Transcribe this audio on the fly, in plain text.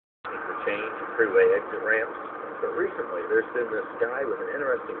change and freeway exit ramps, but recently there's been this guy with an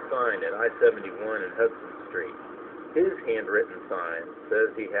interesting sign at I-71 and Hudson Street. His handwritten sign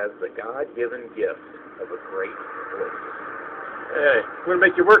says he has the God-given gift of a great voice. Hey, we're going to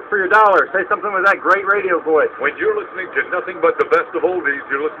make you work for your dollar. Say something with that great radio voice. When you're listening to nothing but the best of oldies,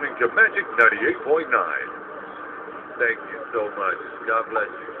 you're listening to Magic 98.9. Thank you so much. God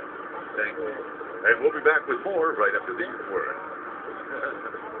bless you. Thank you. And we'll be back with more right after these words.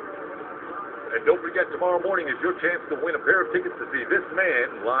 And don't forget, tomorrow morning is your chance to win a pair of tickets to see this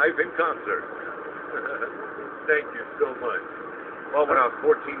man live in concert. Thank you so much. Well, when I was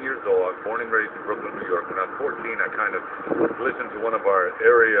 14 years old, I was born and raised in Brooklyn, New York. When I was 14, I kind of listened to one of our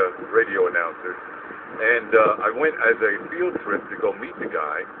area radio announcers. And I went as a field trip to go meet the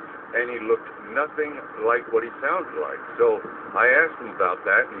guy, and he looked nothing like what he sounds like. So I asked him about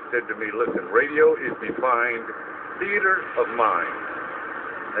that, and he said to me, listen, radio is defined theater of mind.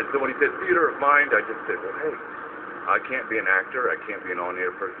 And so when he said theater of mind, I just said, well, hey, I can't be an actor, I can't be an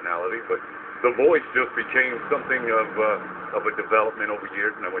on-air personality, but the voice just became something of a development over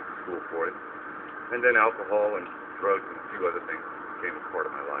years, and I went to school for it. And then alcohol and drugs and a few other things became a part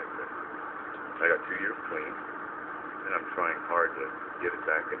of my life. And I got 2 years clean, and I'm trying hard to get it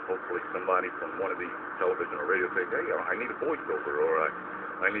back, and hopefully somebody from one of these television or radio says, hey, I need a voiceover, or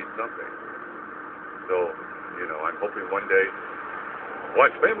I need something. So, you know, I'm hoping one day,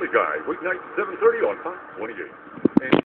 watch Family Guy, weeknights at 7:30 on Fox 28. And